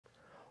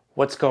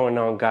What's going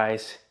on,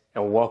 guys,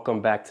 and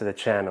welcome back to the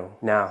channel.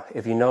 Now,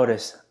 if you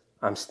notice,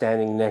 I'm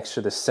standing next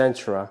to the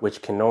Sentra,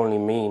 which can only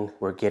mean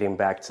we're getting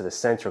back to the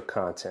Sentra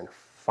content,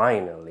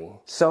 finally.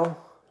 So,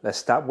 let's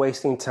stop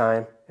wasting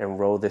time and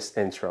roll this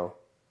intro.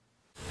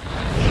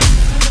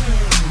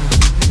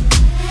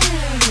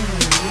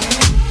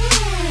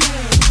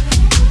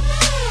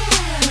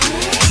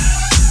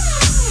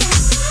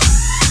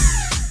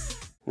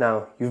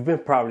 Now, you've been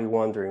probably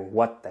wondering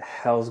what the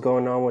hell's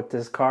going on with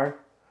this car.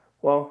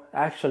 Well,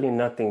 actually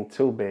nothing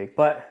too big,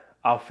 but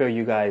I'll fill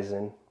you guys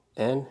in.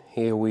 And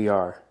here we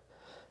are.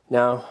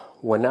 Now,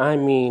 when I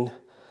mean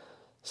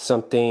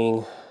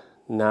something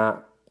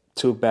not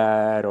too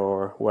bad,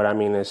 or what I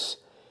mean is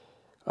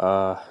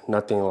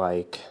nothing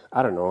like,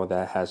 I don't know,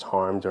 that has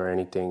harmed or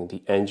anything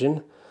the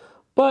engine,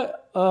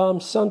 but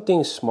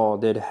something small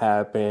did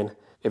happen.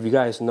 If you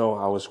guys know,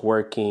 I was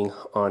working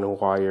on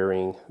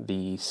wiring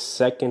the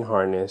second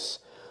harness,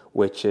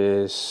 which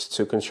is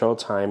to control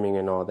timing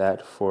and all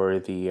that for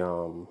the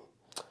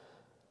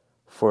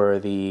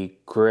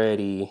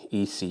Greddy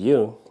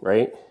ECU,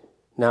 right?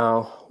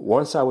 Now,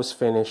 once I was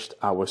finished,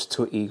 I was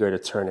too eager to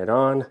turn it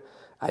on.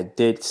 I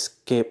did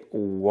skip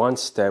one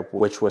step,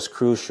 which was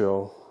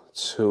crucial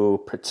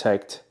to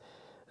protect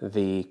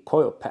the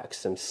coil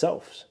packs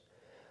themselves.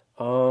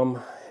 And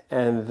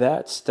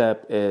that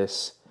step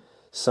is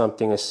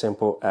something as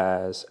simple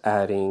as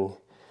adding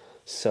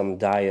some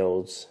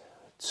diodes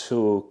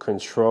to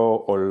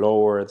control or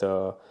lower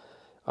the,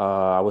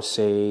 I would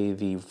say,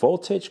 the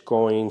voltage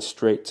going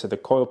straight to the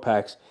coil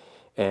packs.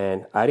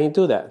 And I didn't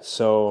do that.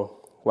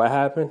 So what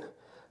happened?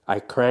 I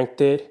cranked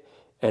it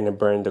and it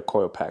burned the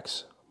coil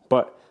packs.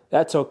 But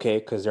that's okay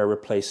because they're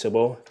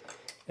replaceable.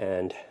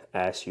 And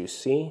as you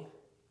see,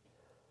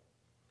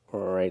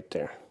 right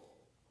there.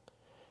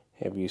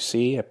 If you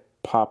see, it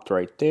popped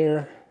right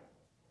there.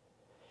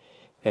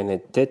 And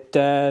it did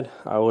that,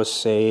 I would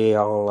say,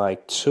 on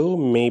like 2,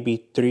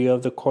 maybe 3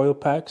 of the coil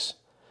packs.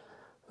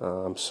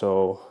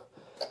 So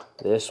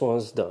this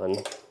one's done.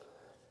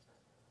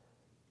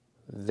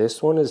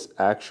 This one is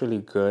actually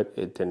good.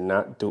 It did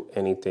not do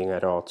anything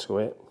at all to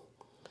it.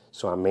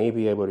 So I may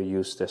be able to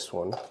use this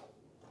one.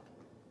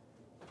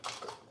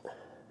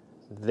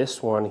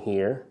 This one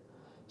here,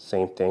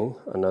 same thing.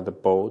 Another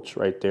bulge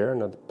right there,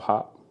 another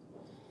pop.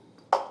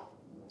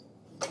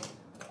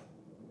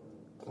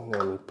 And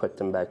then we put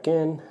them back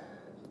in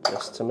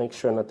just to make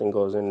sure nothing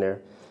goes in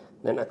there.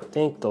 Then I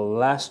think the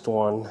last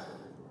one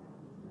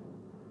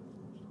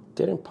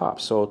didn't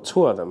pop, so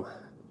 2 of them.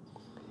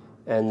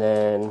 And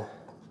then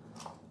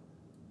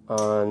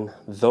on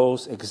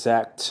those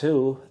exact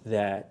 2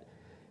 that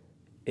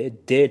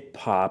it did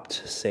pop,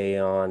 say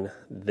on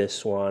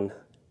this one,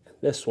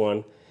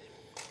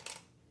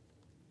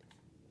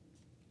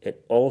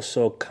 it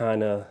also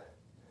kind of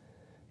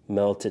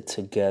melted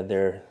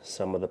together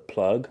some of the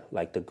plug,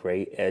 like the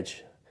gray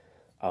edge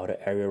outer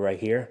area right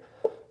here,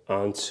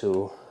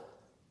 onto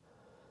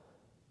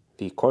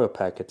the coil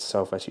pack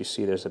itself. As you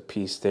see, there's a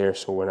piece there,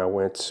 so when I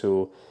went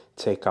to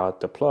take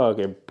out the plug,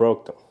 it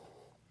broke them.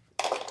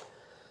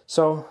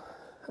 So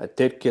I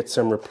did get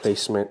some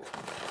replacement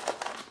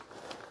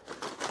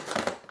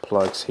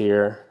plugs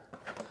here.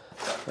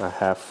 I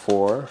have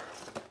 4,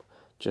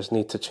 just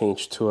need to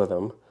change 2 of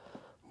them,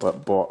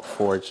 but bought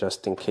 4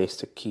 just in case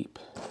to keep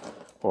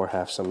or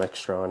have some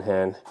extra on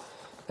hand.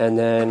 And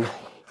then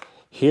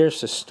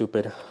here's the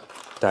stupid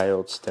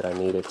diodes that I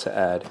needed to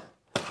add.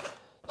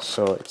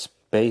 So it's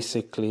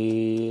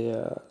basically,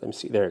 let me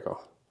see, there you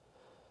go.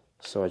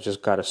 So I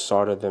just got to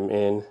solder them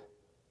in,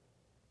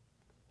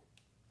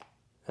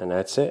 and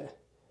that's it.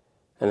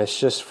 And it's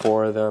just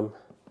 4 of them.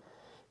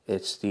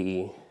 It's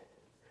these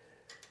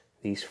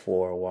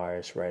 4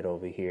 wires right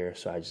over here.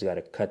 So I just got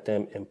to cut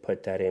them and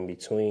put that in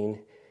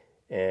between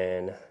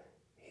and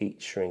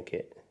heat shrink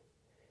it.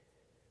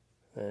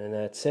 And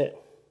that's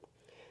it.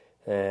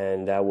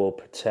 And that will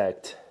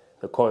protect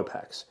the coil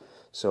packs.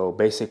 So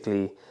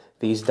basically,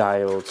 these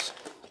diodes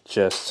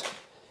just,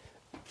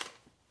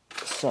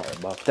 sorry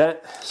about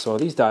that. So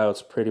these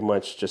diodes pretty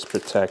much just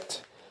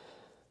protect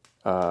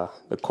the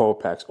coil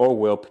packs, or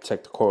will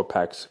protect the coil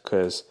packs,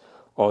 because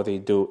all they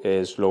do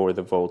is lower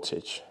the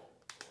voltage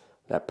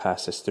that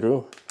passes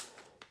through,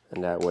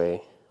 and that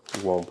way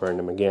you won't burn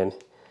them again.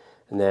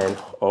 And then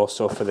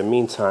also for the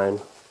meantime,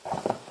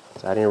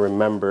 I didn't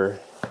remember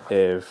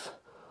if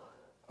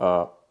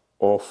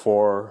all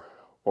 4,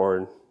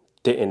 or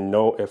didn't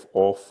know if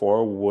all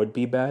 4 would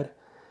be bad.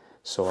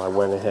 So I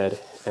went ahead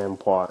and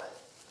bought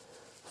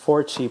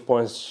 4 cheap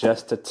ones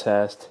just to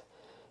test.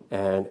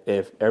 And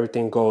if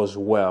everything goes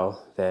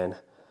well, then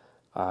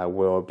I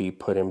will be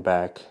putting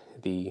back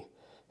the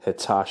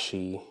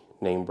Hitachi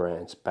name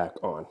brands back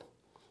on.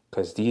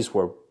 Because these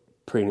were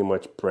pretty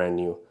much brand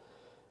new.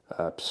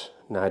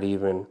 Not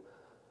even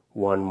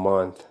 1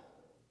 month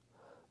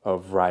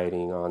of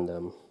riding on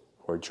them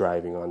or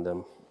driving on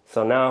them.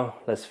 So now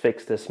let's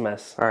fix this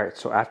mess. All right,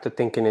 so after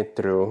thinking it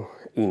through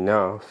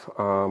enough,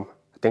 I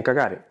think I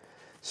got it.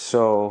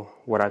 So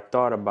what I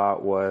thought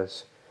about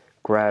was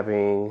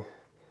grabbing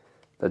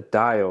the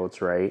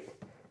diodes, right,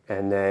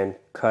 and then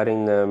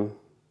cutting them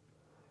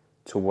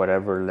to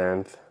whatever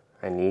length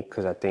I need,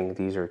 because I think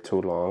these are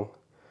too long.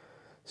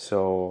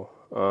 So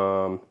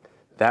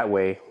that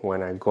way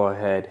when I go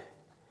ahead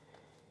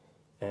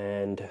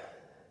and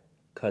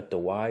cut the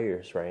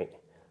wires, right,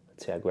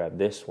 let's say I grab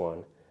this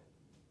one,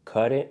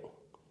 cut it,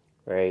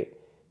 right,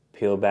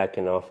 peel back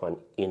enough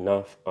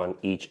on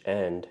each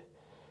end,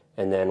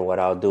 and then what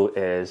I'll do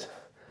is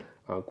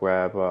I'll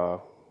grab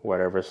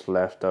whatever's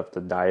left of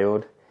the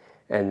diode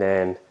and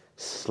then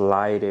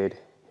slide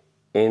it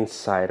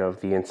inside of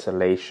the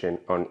insulation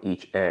on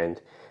each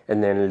end,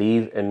 and then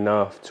leave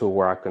enough to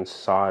where I can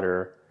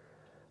solder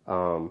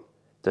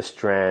the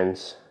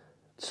strands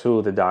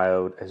to the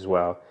diode as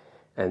well,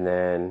 and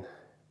then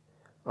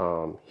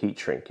heat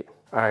shrink it.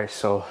 Alright,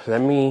 so let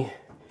me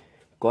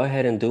go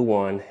ahead and do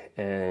one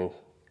and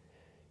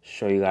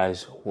show you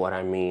guys what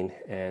I mean.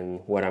 And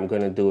what I'm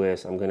gonna do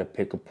is I'm gonna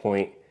pick a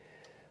point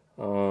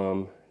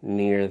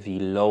near the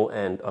low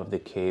end of the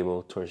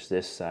cable towards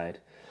this side,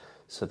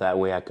 so that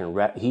way I can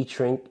heat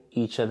shrink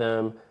each of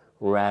them,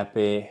 wrap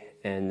it,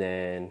 and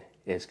then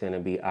it's gonna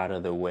be out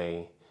of the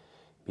way,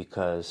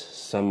 because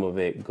some of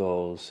it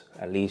goes,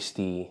 at least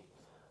the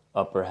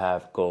upper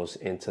half goes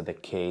into the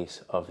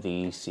case of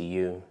the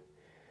ECU,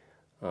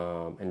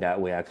 and that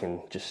way I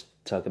can just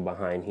tuck it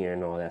behind here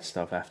and all that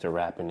stuff after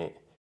wrapping it.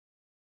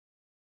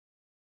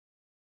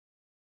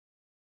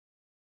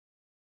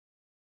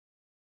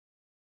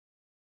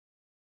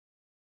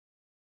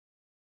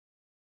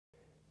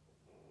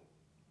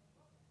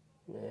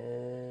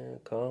 Man,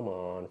 come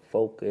on,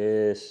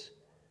 focus.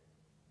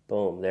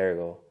 Boom, there you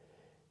go.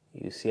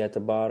 You see at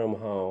the bottom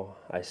how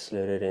I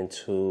slid it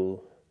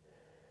into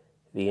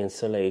the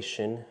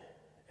insulation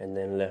and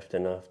then left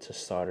enough to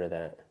solder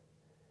that.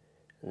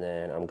 And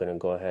then I'm gonna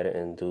go ahead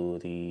and do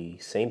the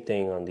same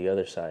thing on the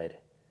other side.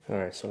 All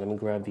right, so let me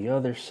grab the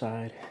other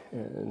side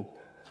and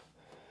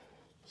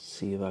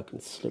see if I can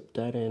slip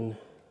that in.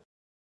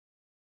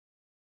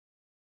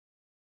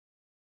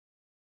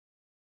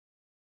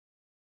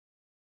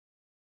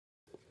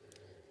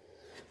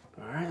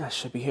 All right, that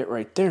should be it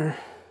right there.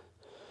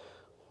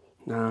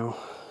 Now,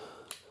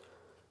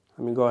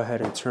 let me go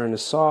ahead and turn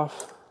this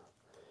off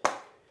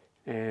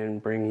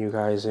and bring you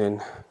guys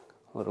in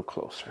a little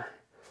closer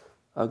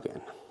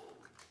again.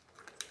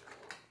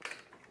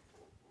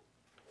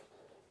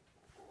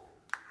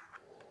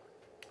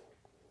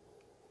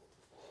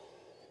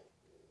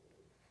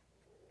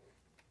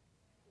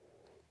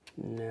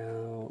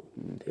 Now,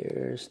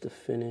 there's the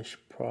finished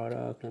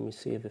product. Let me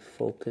see if it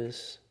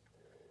focuses.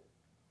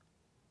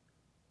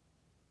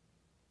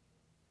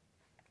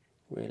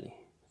 Really,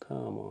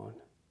 come on.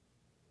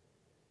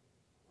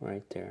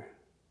 Right there.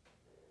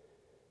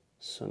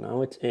 So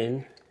now it's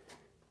in.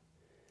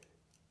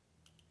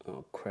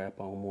 Oh crap,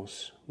 I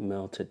almost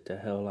melted the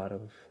hell out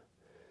of.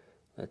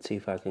 Let's see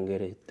if I can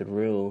get it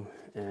through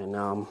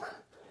and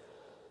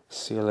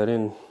seal it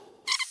in.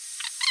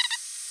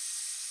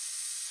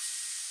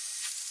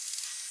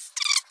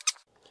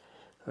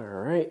 All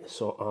right,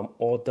 so I'm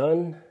all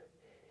done.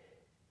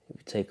 If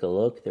you take a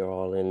look, they're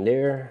all in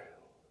there.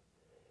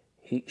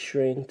 Heat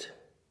shrinked.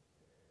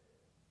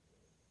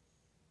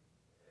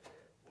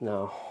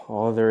 Now,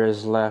 all there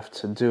is left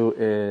to do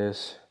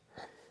is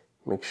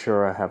make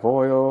sure I have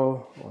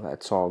oil. Well,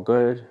 that's all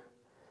good.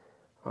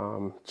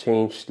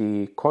 Change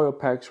the coil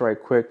packs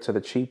right quick to the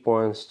cheap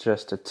ones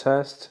just to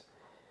test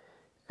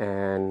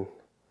and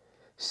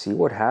see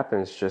what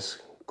happens.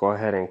 Just go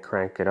ahead and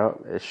crank it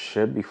up. It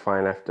should be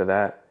fine after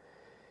that,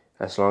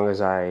 as long as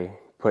I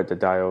put the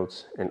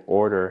diodes in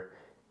order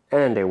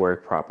and they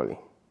work properly.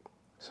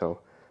 So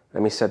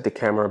let me set the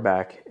camera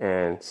back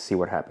and see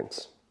what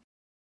happens.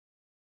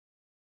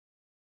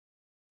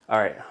 All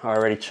right, I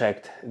already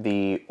checked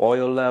the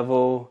oil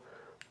level,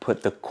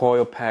 put the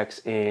coil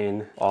packs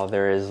in. All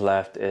there is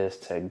left is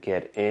to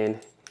get in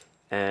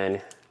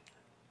and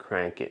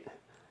crank it.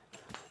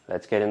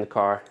 Let's get in the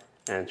car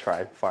and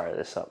try and fire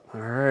this up.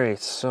 All right,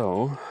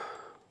 so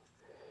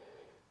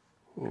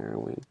here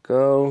we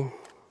go.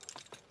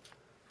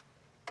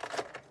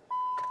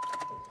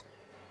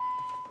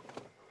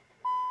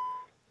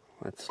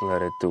 Let's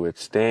let it do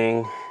its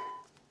thing.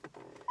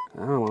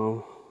 Oh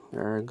well,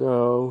 there we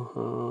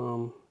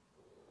go.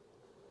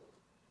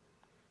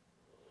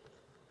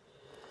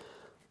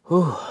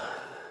 Whew.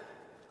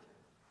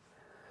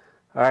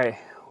 Alright,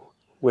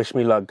 wish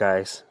me luck,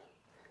 guys,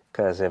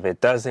 because if it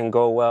doesn't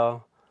go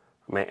well,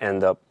 I may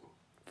end up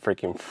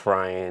freaking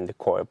frying the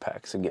coil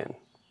packs again.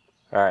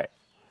 Alright,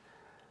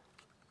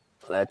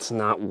 let's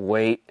not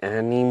wait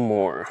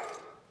anymore.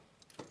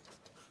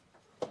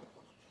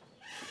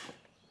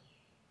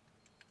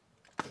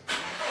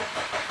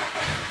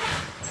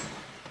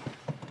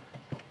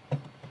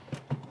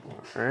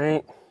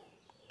 Alright,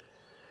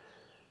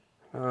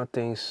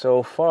 nothing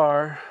so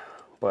far,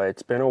 but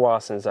it's been a while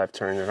since I've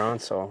turned it on,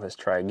 so let's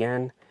try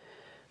again.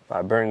 If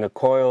I burn the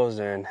coils,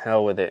 then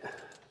hell with it.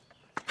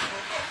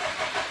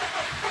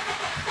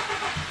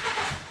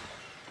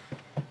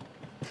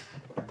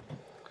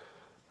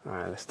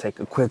 Alright, let's take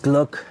a quick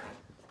look.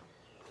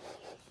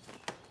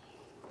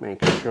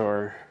 Make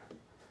sure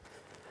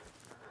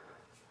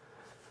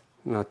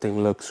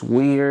Nothing looks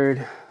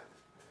weird.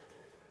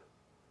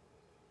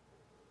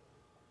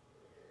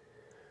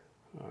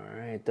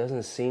 Alright, it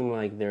doesn't seem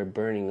like they're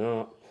burning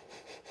up.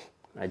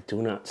 I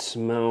do not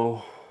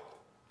smell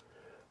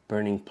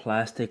burning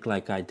plastic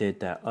like I did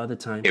that other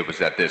time. It was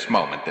at this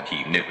moment that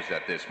he knew. It was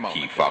at this moment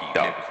he fucked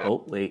up.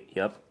 Oh, wait,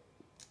 yep.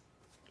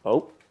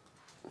 Oh.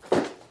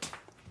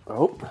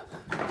 Oh.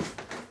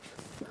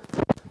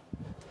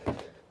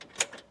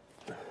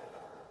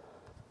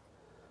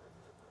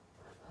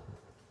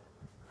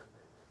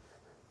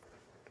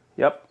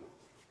 Yep.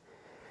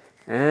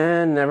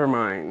 And never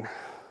mind.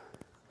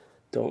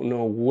 Don't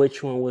know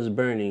which one was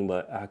burning,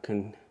 but I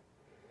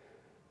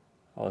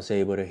was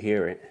able to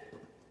hear it.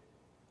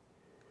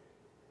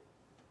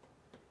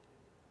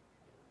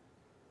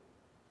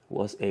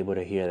 Was able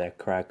to hear that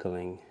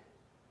crackling.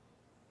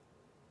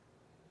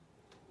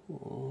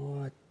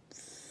 Oh, I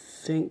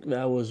think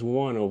that was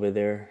one over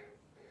there.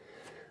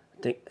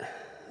 I think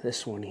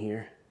this one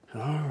here.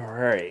 All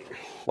right.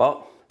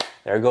 Well,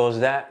 there goes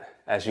that.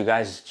 As you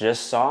guys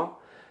just saw,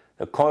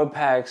 the coil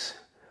packs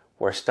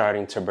were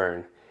starting to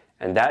burn.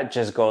 And that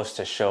just goes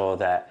to show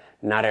that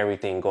not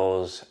everything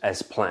goes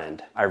as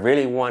planned. I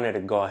really wanted to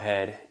go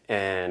ahead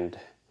and,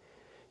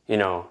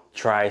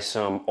 try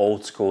some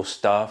old school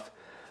stuff.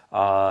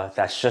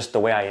 That's just the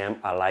way I am.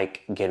 I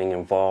like getting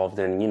involved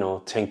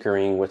and,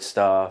 tinkering with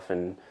stuff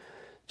and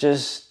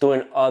just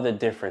doing other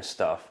different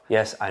stuff.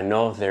 Yes, I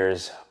know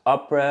there's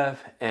UpRev,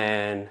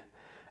 and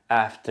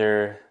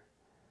after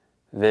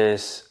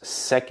this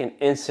second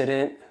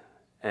incident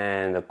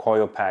and the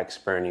coil packs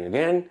burning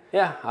again,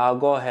 yeah, I'll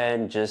go ahead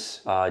and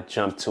just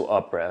jump to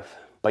UpRev.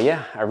 But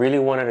yeah, I really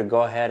wanted to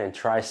go ahead and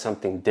try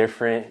something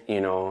different,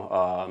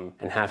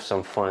 and have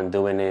some fun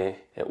doing it.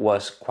 It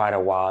was quite a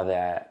while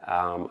that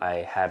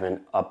I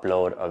haven't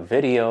uploaded a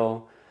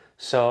video.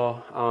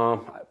 So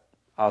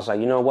I was like,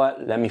 you know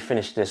what? Let me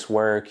finish this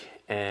work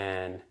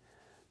and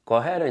go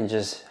ahead and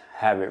just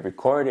have it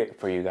recorded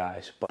for you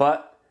guys.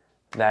 But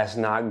that's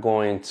not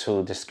going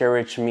to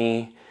discourage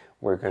me.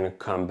 We're going to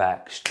come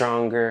back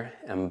stronger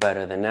and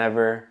better than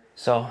ever.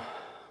 So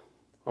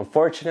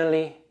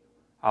unfortunately,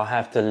 I'll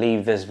have to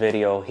leave this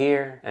video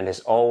here. And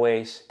as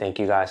always, thank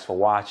you guys for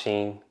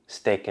watching,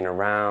 sticking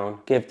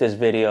around. Give this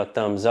video a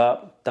thumbs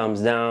up,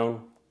 thumbs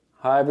down,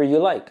 however you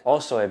like.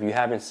 Also, if you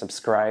haven't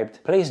subscribed,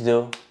 please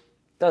do.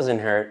 Doesn't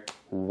hurt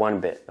one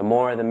bit. The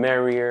more the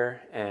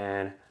merrier,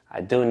 and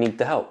I do need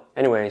the help.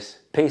 Anyways,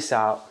 peace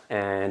out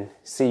and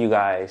see you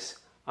guys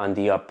on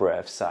the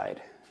UpRev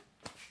side.